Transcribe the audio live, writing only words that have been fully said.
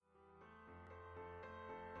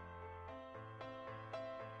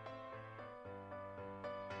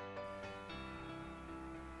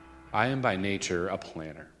I am by nature a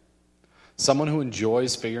planner, someone who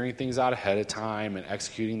enjoys figuring things out ahead of time and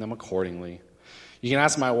executing them accordingly. You can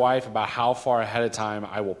ask my wife about how far ahead of time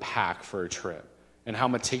I will pack for a trip and how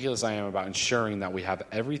meticulous I am about ensuring that we have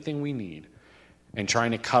everything we need and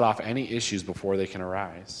trying to cut off any issues before they can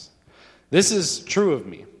arise. This is true of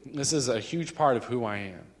me. This is a huge part of who I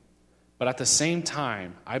am. But at the same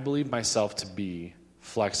time, I believe myself to be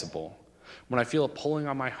flexible. When I feel a pulling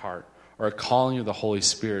on my heart or a calling of the Holy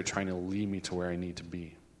Spirit trying to lead me to where I need to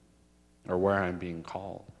be or where I'm being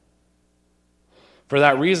called. For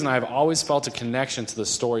that reason, I've always felt a connection to the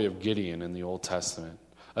story of Gideon in the Old Testament.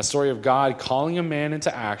 A story of God calling a man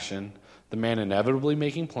into action, the man inevitably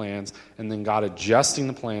making plans, and then God adjusting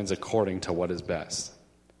the plans according to what is best.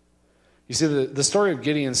 You see, the story of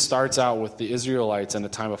Gideon starts out with the Israelites in a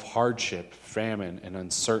time of hardship, famine, and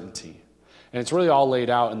uncertainty. And it's really all laid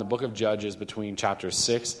out in the book of Judges between chapters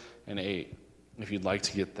 6 and 8, if you'd like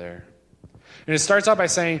to get there. And it starts out by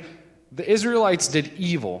saying, the Israelites did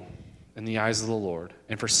evil in the eyes of the Lord,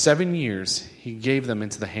 and for 7 years he gave them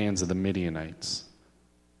into the hands of the Midianites.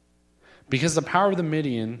 Because the power of the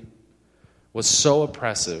Midian was so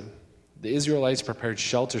oppressive, the Israelites prepared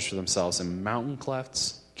shelters for themselves in mountain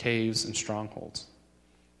clefts, caves, and strongholds.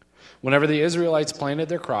 Whenever the Israelites planted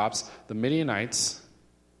their crops, the Midianites,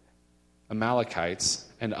 Amalekites,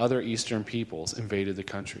 and other eastern peoples invaded the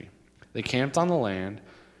country. They camped on the land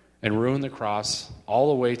and ruined the crops all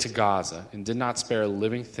the way to Gaza and did not spare a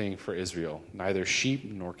living thing for Israel, neither sheep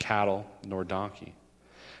nor cattle nor donkey.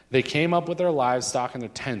 They came up with their livestock in their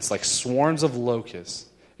tents like swarms of locusts.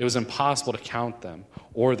 It was impossible to count them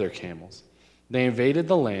or their camels. They invaded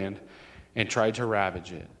the land and tried to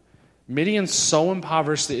ravage it. Midian so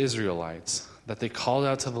impoverished the Israelites that they called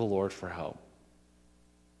out to the Lord for help.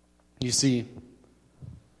 You see,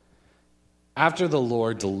 after the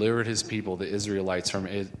Lord delivered his people, the Israelites,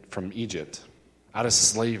 from Egypt, out of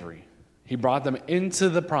slavery, he brought them into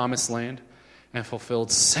the promised land and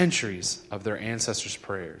fulfilled centuries of their ancestors'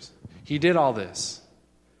 prayers. He did all this,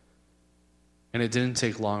 and it didn't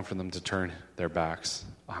take long for them to turn their backs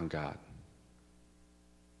on God.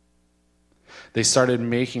 They started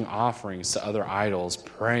making offerings to other idols,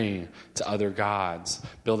 praying to other gods,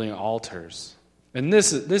 building altars. And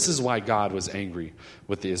this is why God was angry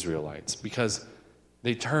with the Israelites, because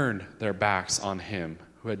they turned their backs on him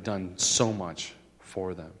who had done so much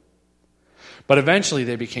for them. But eventually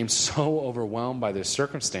they became so overwhelmed by their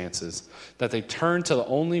circumstances that they turned to the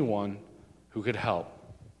only one who could help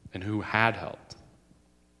and who had helped.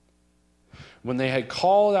 When they had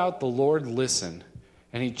called out, the Lord listened,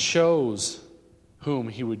 and he chose whom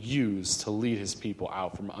he would use to lead his people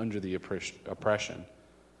out from under the oppression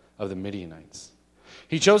of the Midianites.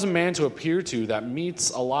 He chose a man to appear to that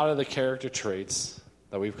meets a lot of the character traits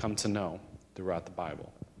that we've come to know throughout the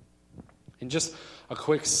Bible. And just a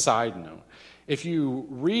quick side note. If you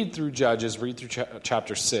read through Judges, read through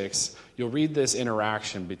chapter 6, you'll read this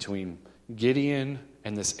interaction between Gideon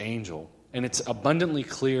and this angel. And it's abundantly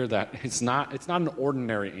clear that it's not an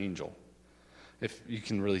ordinary angel. If you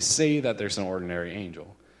can really say that there's an ordinary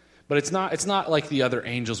angel. But it's not like the other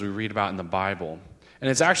angels we read about in the Bible. And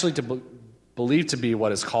it's actually believed to be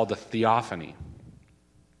what is called a theophany.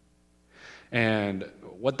 And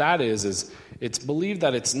what that is it's believed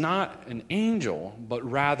that it's not an angel, but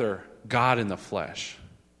rather God in the flesh.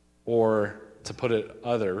 Or to put it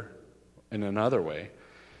in another way,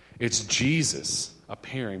 it's Jesus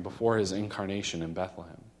appearing before his incarnation in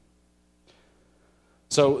Bethlehem.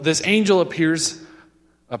 So this angel appears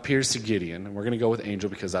to Gideon, and we're going to go with angel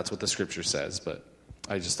because that's what the scripture says, but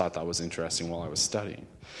I just thought that was interesting while I was studying.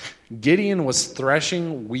 Gideon was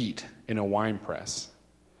threshing wheat in a winepress.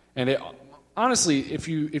 And honestly, if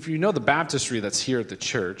you know the baptistry that's here at the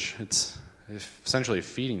church, it's essentially a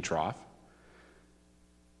feeding trough.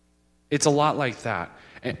 It's a lot like that.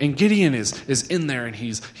 And Gideon is in there, and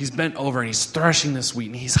he's bent over, and he's threshing this wheat,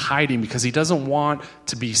 and he's hiding because he doesn't want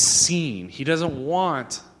to be seen. He doesn't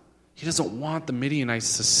want the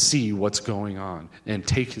Midianites to see what's going on and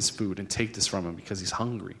take his food and take this from him because he's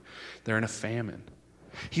hungry. They're in a famine.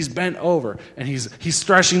 He's bent over, and he's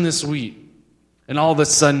threshing this wheat, and all of a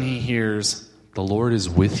sudden he hears, "The Lord is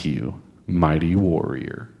with you, mighty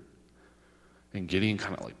warrior." And Gideon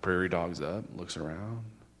kind of like prairie dogs up, looks around.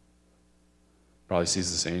 Probably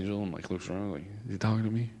sees this angel and looks around like, "Is he talking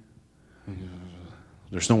to me?"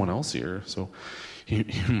 There's no one else here, so he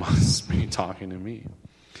must be talking to me.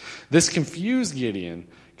 This confused Gideon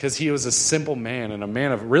because he was a simple man and a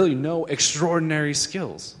man of really no extraordinary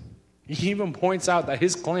skills. He even points out that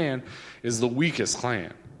his clan is the weakest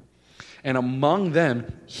clan. And among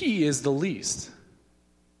them, he is the least.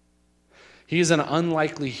 He is an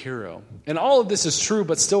unlikely hero. And all of this is true,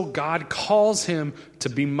 but still God calls him to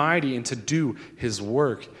be mighty and to do his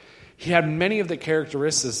work. He had many of the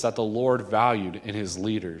characteristics that the Lord valued in his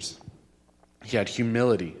leaders. He had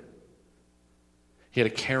humility. He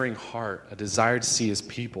had a caring heart, a desire to see his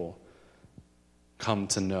people come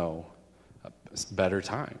to know better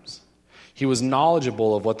times. He was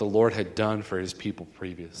knowledgeable of what the Lord had done for his people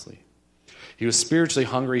previously. He was spiritually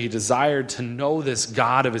hungry. He desired to know this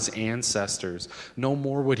God of his ancestors. No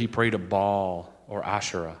more would he pray to Baal or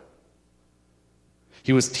Asherah.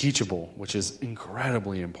 He was teachable, which is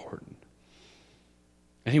incredibly important.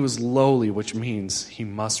 And he was lowly, which means he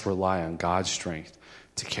must rely on God's strength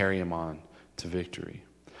to carry him on to victory.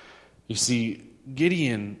 You see,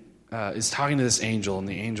 Gideon is talking to this angel, and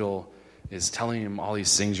the angel is telling him all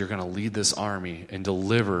these things. You're going to lead this army and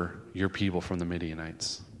deliver your people from the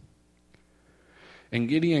Midianites. And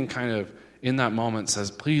Gideon kind of, in that moment,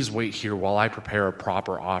 says, please wait here while I prepare a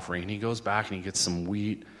proper offering. And he goes back and he gets some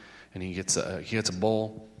wheat, and he gets a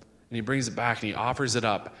bowl, and he brings it back and he offers it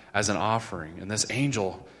up as an offering. And this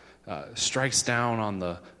angel strikes down on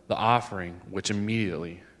the offering, which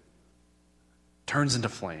immediately turns into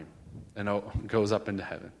flame and goes up into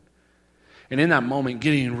heaven. And in that moment,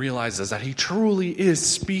 Gideon realizes that he truly is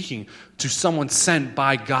speaking to someone sent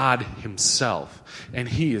by God himself. And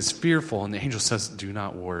he is fearful. And the angel says, do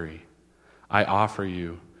not worry. I offer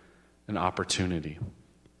you an opportunity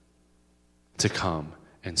to come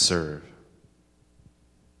and serve.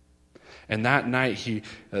 And that night,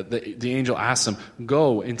 the angel asks him,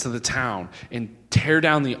 go into the town and tear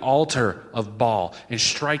down the altar of Baal and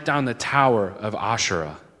strike down the tower of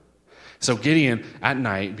Asherah. So Gideon, at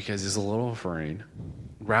night, because he's a little afraid,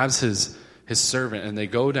 grabs his servant, and they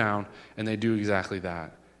go down, and they do exactly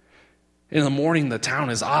that. In the morning, the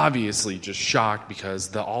town is obviously just shocked because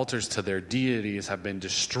the altars to their deities have been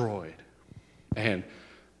destroyed. And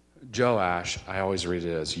Joash, I always read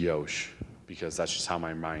it as Yosh, because that's just how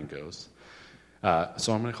my mind goes.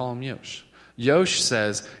 So I'm going to call him Yosh. Yosh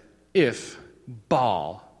says, if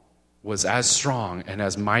Baal was as strong and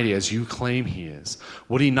as mighty as you claim he is,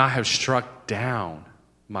 would he not have struck down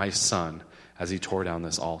my son as he tore down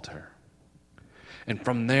this altar? And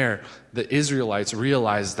from there, the Israelites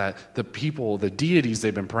realized that the people, the deities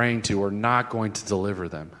they've been praying to, are not going to deliver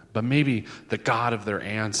them. But maybe the God of their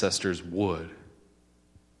ancestors would.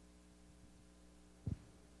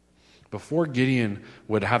 Before Gideon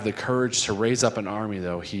would have the courage to raise up an army,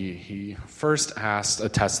 though, he first asked a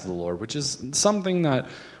test of the Lord, which is something that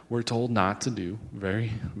we're told not to do,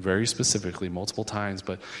 very, very specifically, multiple times.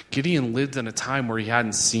 But Gideon lived in a time where he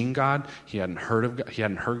hadn't seen God, he hadn't heard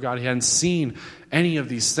God, he hadn't seen any of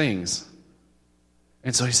these things.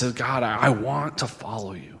 And so he said, God, I want to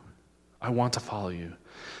follow you. I want to follow you.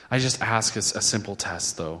 I just ask a simple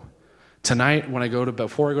test, though. Tonight,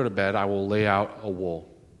 before I go to bed, I will lay out a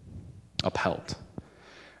wool, a pelt.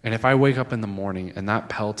 And if I wake up in the morning and that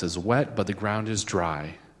pelt is wet, but the ground is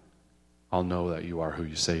dry, I'll know that you are who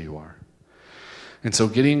you say you are. And so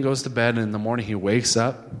Gideon goes to bed, and in the morning he wakes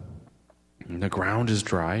up, and the ground is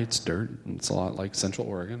dry. It's dirt. It's a lot like Central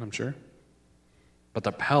Oregon, I'm sure. But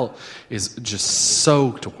the pelt is just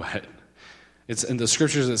soaked wet. It's in the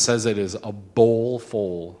scriptures, it says it is a bowl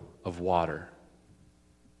full of water.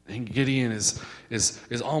 And Gideon is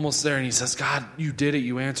almost there, and he says, God, you did it.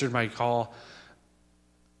 You answered my call.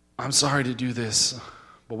 I'm sorry to do this,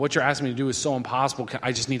 but what you're asking me to do is so impossible.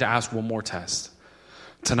 I just need to ask one more test.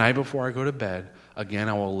 Tonight before I go to bed, again,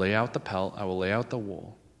 I will lay out the pelt. I will lay out the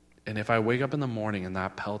wool. And if I wake up in the morning and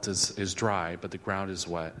that pelt is dry, but the ground is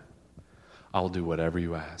wet, I'll do whatever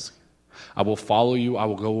you ask. I will follow you. I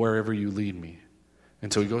will go wherever you lead me.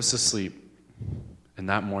 Until he goes to sleep. And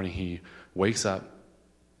that morning he wakes up,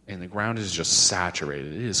 and the ground is just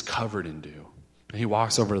saturated. It is covered in dew. And he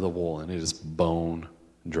walks over to the wool, and it is bone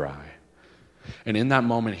dry. And in that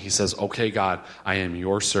moment, he says, okay, God, I am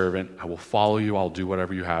your servant. I will follow you. I'll do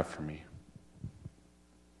whatever you have for me.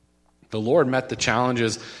 The Lord met the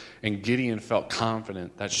challenges, and Gideon felt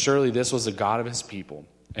confident that surely this was the God of his people,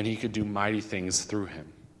 and he could do mighty things through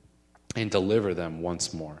him and deliver them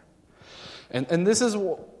once more. And this is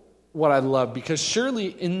what I love, because surely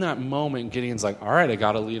in that moment, Gideon's like, all right, I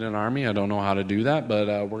got to lead an army. I don't know how to do that,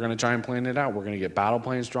 but we're going to try and plan it out. We're going to get battle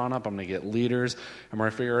plans drawn up. I'm going to get leaders, and we're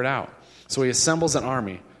going to figure it out. So he assembles an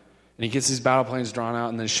army, and he gets these battle plans drawn out,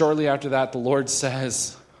 and then shortly after that, the Lord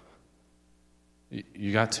says,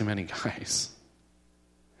 you got too many guys.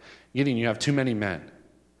 Gideon, you have too many men.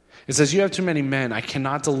 It says, you have too many men. I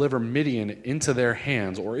cannot deliver Midian into their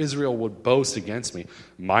hands, or Israel would boast against me.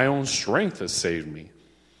 My own strength has saved me.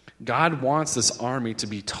 God wants this army to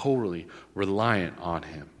be totally reliant on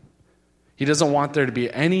him. He doesn't want there to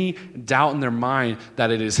be any doubt in their mind that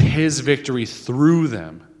it is his victory through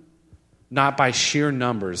them, not by sheer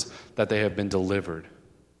numbers that they have been delivered.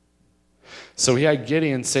 So he had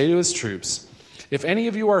Gideon say to his troops, "If any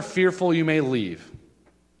of you are fearful, you may leave."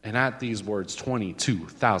 And at these words,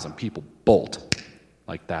 22,000 people bolt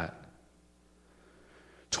like that.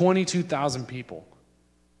 22,000 people.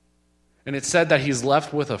 And it said that he's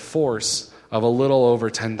left with a force of a little over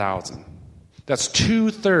 10,000. That's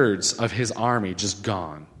 2/3 of his army just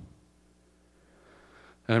gone.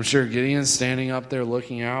 And I'm sure Gideon's standing up there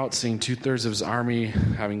looking out, seeing 2/3 of his army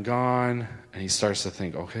having gone, and he starts to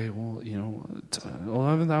think, okay, well,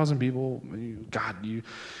 11,000 people, God, you've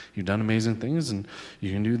done amazing things, and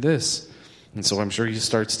you can do this. And so I'm sure he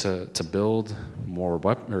starts to build more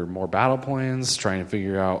battle plans, trying to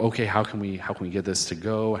figure out, okay, how can we get this to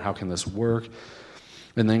go? How can this work?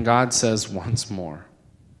 And then God says once more,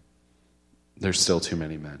 there's still too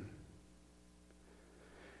many men.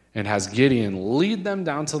 And has Gideon lead them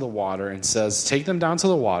down to the water and says, take them down to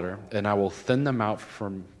the water, and I will thin them out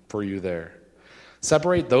for you there.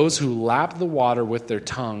 Separate those who lap the water with their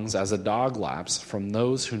tongues as a dog laps from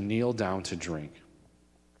those who kneel down to drink.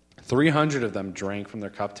 300 of them drank from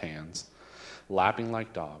their cupped hands, lapping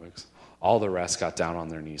like dogs. All the rest got down on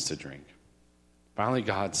their knees to drink. Finally,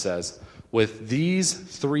 God says, with these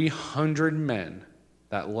 300 men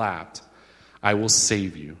that lapped, I will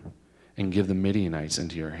save you and give the Midianites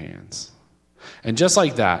into your hands. And just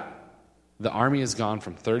like that, the army has gone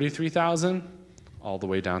from 33,000 all the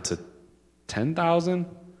way down to 10,000,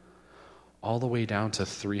 all the way down to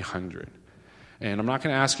 300. And I'm not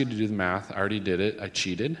going to ask you to do the math. I already did it. I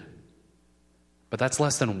cheated. But that's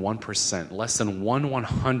less than 1%, less than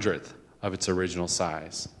 1/100th of its original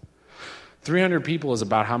size. 300 people is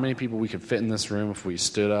about how many people we could fit in this room if we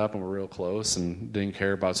stood up and were real close and didn't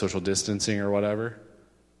care about social distancing or whatever.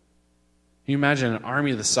 Can you imagine an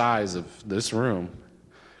army the size of this room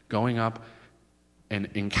going up an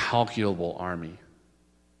incalculable army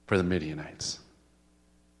for the Midianites?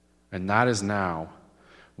 And that is now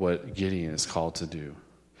what Gideon is called to do.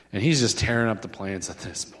 And he's just tearing up the plans at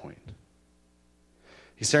this point.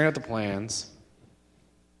 He's tearing up the plans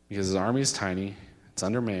because his army is tiny, it's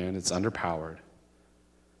undermanned, it's underpowered.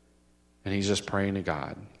 And he's just praying to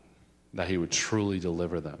God that he would truly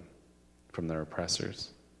deliver them from their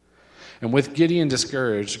oppressors. And with Gideon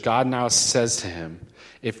discouraged, God now says to him,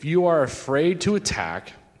 if you are afraid to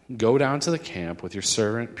attack, go down to the camp with your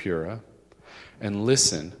servant Purah and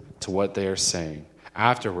listen to what they are saying.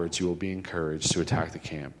 Afterwards, you will be encouraged to attack the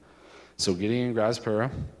camp. So Gideon grabs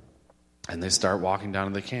Purah, and they start walking down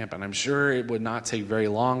to the camp. And I'm sure it would not take very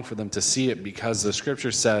long for them to see it because the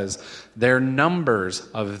scripture says their numbers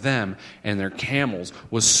of them and their camels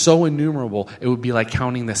was so innumerable, it would be like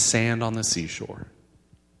counting the sand on the seashore.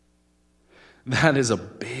 That is a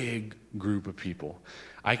big group of people.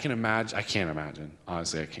 I can't imagine,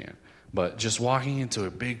 honestly I can't. But just walking into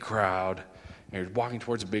a big crowd, or walking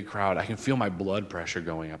towards a big crowd, I can feel my blood pressure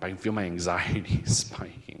going up. I can feel my anxiety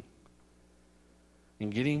spiking.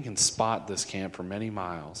 And Gideon can spot this camp for many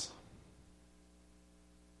miles.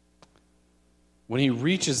 When he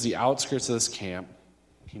reaches the outskirts of this camp,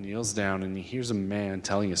 he kneels down and he hears a man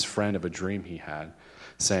telling his friend of a dream he had,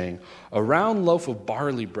 saying, a round loaf of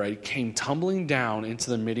barley bread came tumbling down into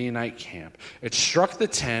the Midianite camp. It struck the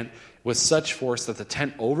tent with such force that the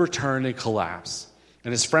tent overturned and collapsed.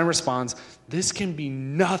 And his friend responds, this can be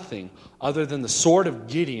nothing other than the sword of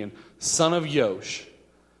Gideon, son of Yoash,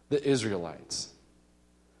 the Israelites.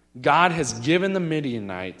 God has given the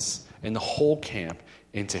Midianites and the whole camp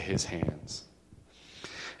into his hands.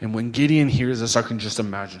 And when Gideon hears this, I can just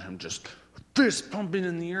imagine him just fist pumping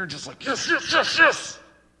in the air, just like, yes, yes, yes, yes.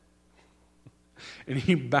 And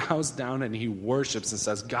he bows down and he worships and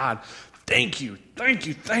says, God, thank you, thank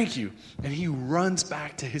you, thank you. And he runs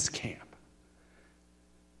back to his camp,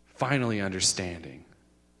 finally understanding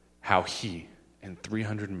how he and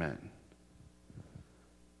 300 men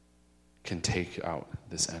can take out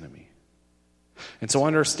this enemy. And so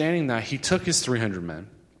understanding that, he took his 300 men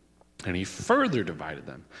and he further divided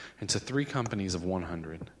them into 3 companies of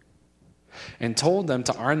 100 and told them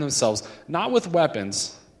to arm themselves not with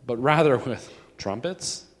weapons, but rather with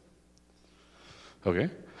trumpets,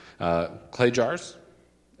 clay jars,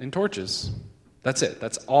 and torches. That's it.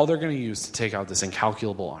 That's all they're going to use to take out this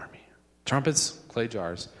incalculable army. Trumpets, clay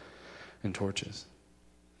jars, and torches.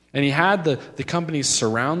 And he had the companies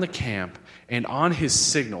surround the camp, and on his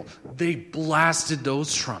signal, they blasted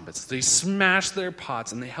those trumpets. They smashed their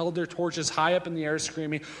pots, and they held their torches high up in the air,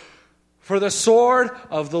 screaming, for the sword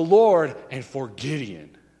of the Lord and for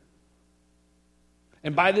Gideon.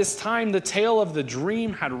 And by this time, the tale of the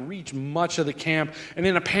dream had reached much of the camp. And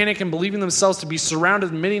in a panic and believing themselves to be surrounded,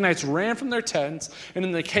 the Midianites ran from their tents and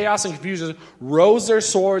in the chaos and confusion rose their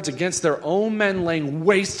swords against their own men, laying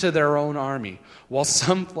waste to their own army, while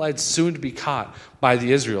some fled soon to be caught by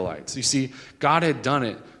the Israelites. You see, God had done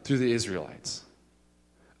it through the Israelites.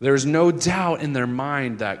 There is no doubt in their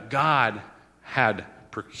mind that God had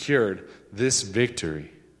procured this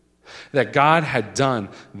victory, that God had done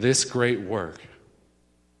this great work,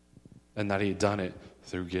 and that he had done it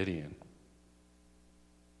through Gideon.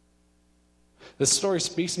 This story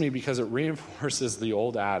speaks to me because it reinforces the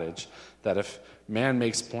old adage that if man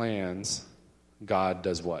makes plans, God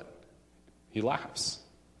does what? He laughs.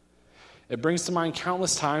 It brings to mind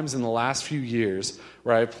countless times in the last few years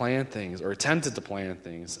where I planned things or attempted to plan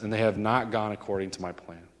things, and they have not gone according to my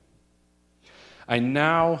plan. I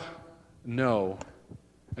now know,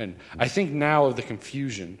 and I think now of the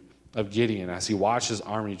confusion of Gideon as he watched his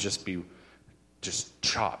army just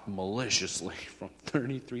chopped maliciously from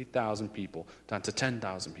 33,000 people down to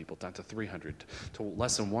 10,000 people, down to 300, to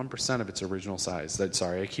less than 1% of its original size.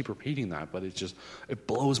 Sorry, I keep repeating that, but it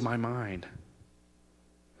blows my mind.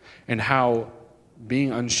 And how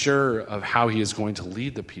being unsure of how he is going to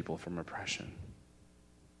lead the people from oppression.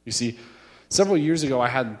 You see, several years ago I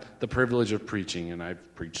had the privilege of preaching, and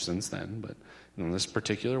I've preached since then, but in this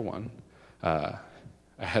particular one, I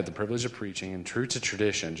had the privilege of preaching, and true to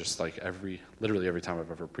tradition, just like literally every time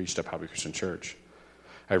I've ever preached at Public Christian Church,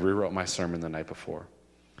 I rewrote my sermon the night before,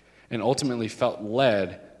 and ultimately felt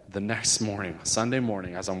led the next morning, Sunday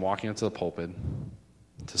morning, as I'm walking into the pulpit,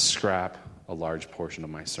 to scrap a large portion of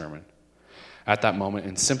my sermon at that moment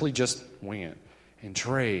and simply just wing it. And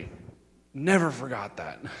Trey never forgot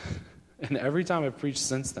that. And every time I've preached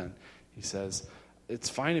since then, he says, it's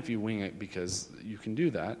fine if you wing it because you can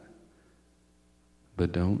do that,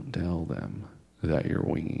 but don't tell them that you're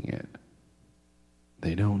winging it.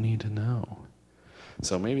 They don't need to know.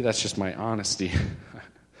 So maybe that's just my honesty.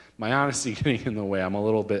 My honesty getting in the way. I'm a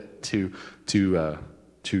little bit too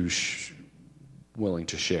willing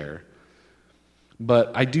to share.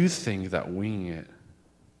 But I do think that winging it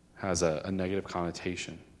has a negative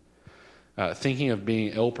connotation. Thinking of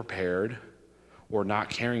being ill-prepared or not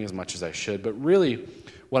caring as much as I should. But really,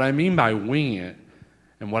 what I mean by winging it,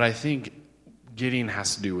 and what I think Gideon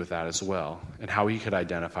has to do with that as well, and how he could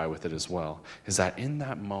identify with it as well, is that in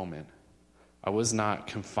that moment, I was not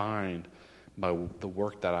confined by the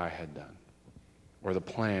work that I had done or the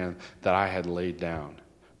plan that I had laid down,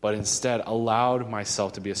 but instead allowed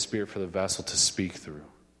myself to be a spirit for the vessel to speak through.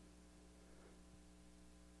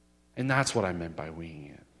 And that's what I meant by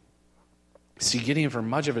winging it. See, Gideon, for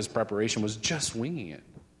much of his preparation, was just winging it.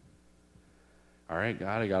 All right,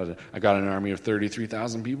 God, I got an army of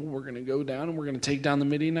 33,000 people. We're going to go down and we're going to take down the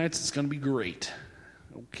Midianites. It's going to be great.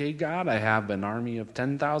 Okay, God, I have an army of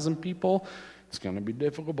 10,000 people. It's going to be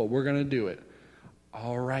difficult, but we're going to do it.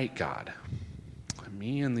 All right, God.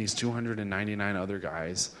 Me and these 299 other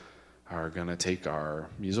guys are going to take our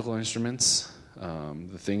musical instruments,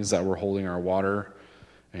 the things that were holding our water,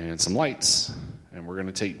 and some lights, and we're going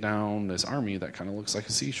to take down this army that kind of looks like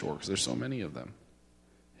a seashore because there's so many of them.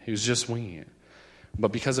 He was just winging it.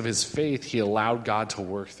 But because of his faith, he allowed God to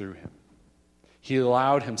work through him. He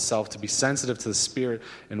allowed himself to be sensitive to the Spirit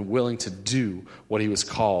and willing to do what he was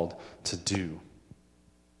called to do.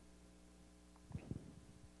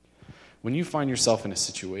 When you find yourself in a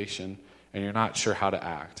situation and you're not sure how to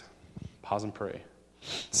act, pause and pray.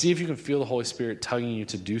 See if you can feel the Holy Spirit tugging you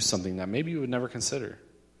to do something that maybe you would never consider.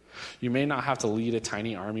 You may not have to lead a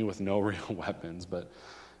tiny army with no real weapons, but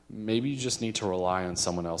maybe you just need to rely on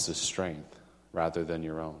someone else's strength rather than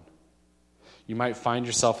your own. You might find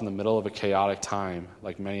yourself in the middle of a chaotic time,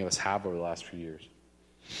 like many of us have over the last few years,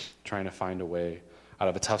 trying to find a way out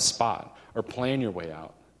of a tough spot or plan your way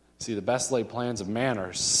out. See, the best laid plans of man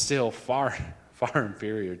are still far, far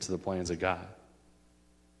inferior to the plans of God.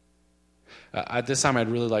 At this time, I'd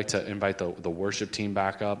really like to invite the worship team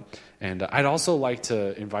back up. And I'd also like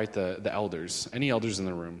to invite the elders, any elders in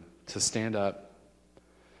the room, to stand up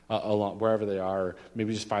along, wherever they are, or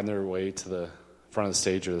maybe just find their way to the front of the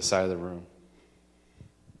stage or the side of the room.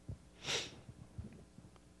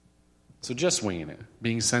 So just winging it,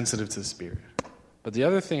 being sensitive to the Spirit. But the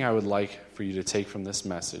other thing I would like for you to take from this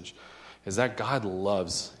message is that God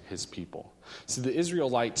loves his people. See, the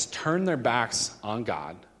Israelites turned their backs on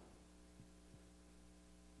God,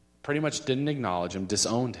 pretty much didn't acknowledge him,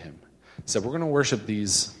 disowned him. Said, we're going to worship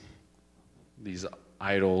these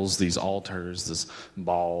idols, these altars, this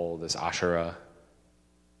Baal, this Asherah.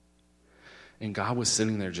 And God was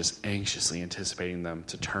sitting there just anxiously anticipating them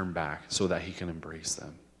to turn back so that he can embrace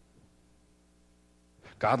them.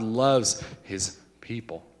 God loves his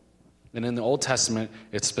people. And in the Old Testament,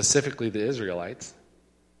 it's specifically the Israelites.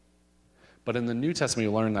 But in the New Testament,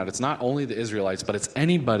 you learn that it's not only the Israelites, but it's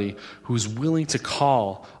anybody who's willing to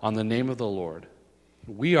call on the name of the Lord.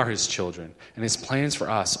 We are his children, and his plans for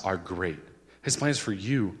us are great. His plans for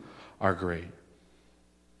you are great.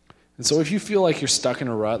 And so if you feel like you're stuck in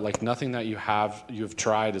a rut, like nothing that you have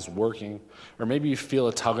tried is working, or maybe you feel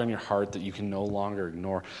a tug on your heart that you can no longer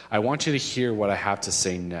ignore, I want you to hear what I have to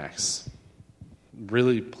say next.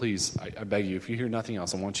 Really, please, I beg you, if you hear nothing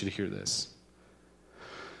else, I want you to hear this.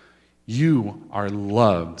 You are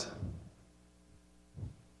loved.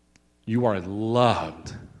 You are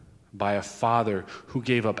loved by a Father who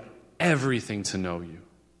gave up everything to know you.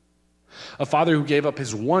 A Father who gave up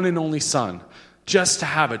his one and only Son just to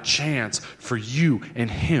have a chance for you and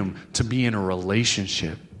him to be in a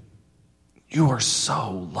relationship. You are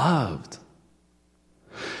so loved.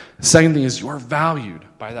 The second thing is you are valued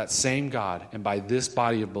by that same God and by this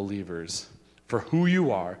body of believers for who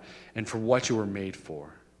you are and for what you were made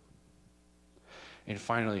for. And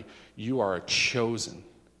finally, you are chosen.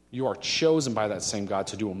 You are chosen by that same God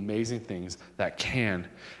to do amazing things that can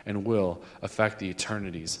and will affect the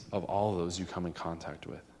eternities of all those you come in contact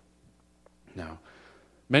with. Now,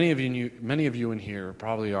 many of you in here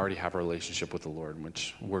probably already have a relationship with the Lord,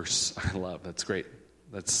 which I love. That's great.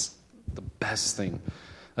 That's the best thing.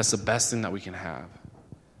 That's the best thing that we can have.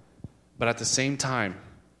 But at the same time,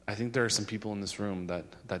 I think there are some people in this room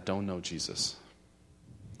that don't know Jesus.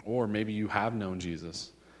 Or maybe you have known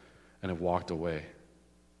Jesus and have walked away.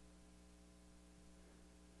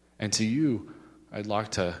 And to you, I'd like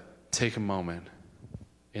to take a moment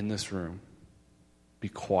in this room, be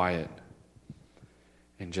quiet,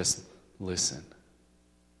 and just listen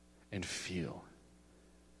and feel.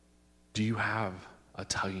 Do you have a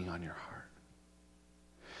tugging on your heart?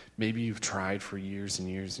 Maybe you've tried for years and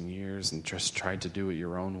years and years and just tried to do it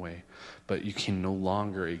your own way, but you can no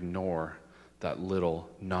longer ignore that little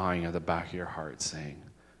gnawing at the back of your heart saying,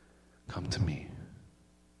 come to me.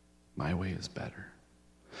 My way is better.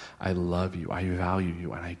 I love you, I value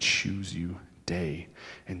you, and I choose you day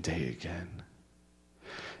and day again.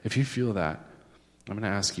 If you feel that, I'm going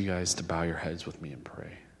to ask you guys to bow your heads with me and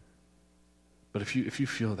pray. But if you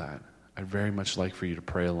feel that, I'd very much like for you to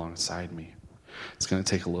pray alongside me. It's going to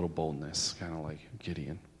take a little boldness, kind of like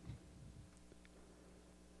Gideon.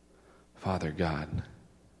 Father God,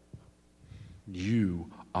 you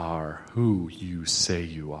are who you say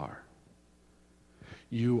you are.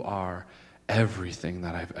 You are everything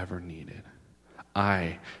that I've ever needed.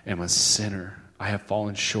 I am a sinner. I have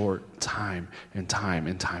fallen short time and time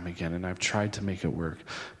and time again, and I've tried to make it work.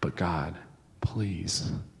 But God,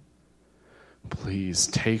 please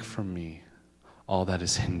take from me all that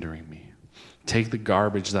is hindering me. Take the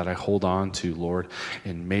garbage that I hold on to, Lord,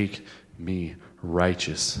 and make me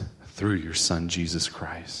righteous through your Son, Jesus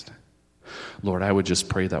Christ. Lord, I would just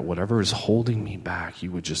pray that whatever is holding me back,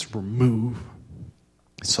 you would just remove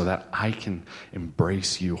so that I can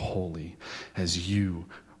embrace you wholly as you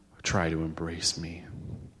try to embrace me.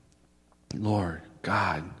 Lord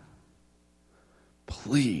God,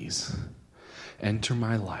 please enter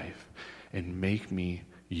my life and make me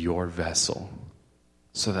your vessel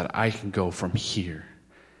so that I can go from here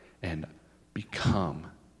and become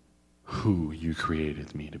who you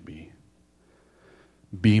created me to be.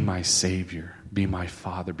 Be my Savior, be my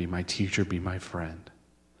Father, be my teacher, be my friend.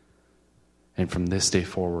 And from this day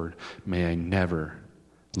forward, may I never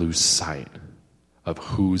lose sight of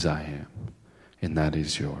whose I am, and that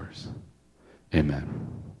is yours.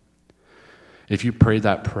 Amen. If you prayed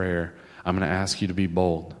that prayer, I'm going to ask you to be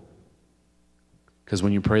bold. Because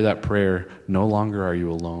when you pray that prayer, no longer are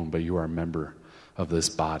you alone, but you are a member of this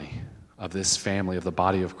body, of this family, of the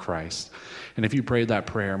body of Christ. And if you prayed that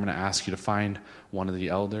prayer, I'm going to ask you to find one of the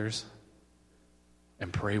elders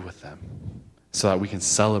and pray with them so that we can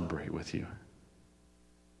celebrate with you.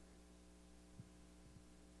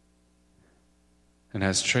 And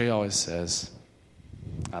as Trey always says,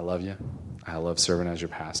 I love you. I love serving as your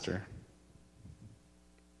pastor.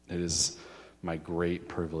 It is my great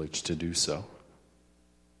privilege to do so.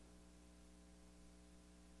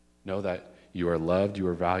 Know that you are loved, you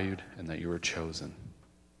are valued, and that you are chosen.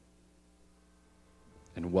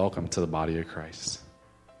 And welcome to the body of Christ.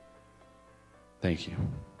 Thank you.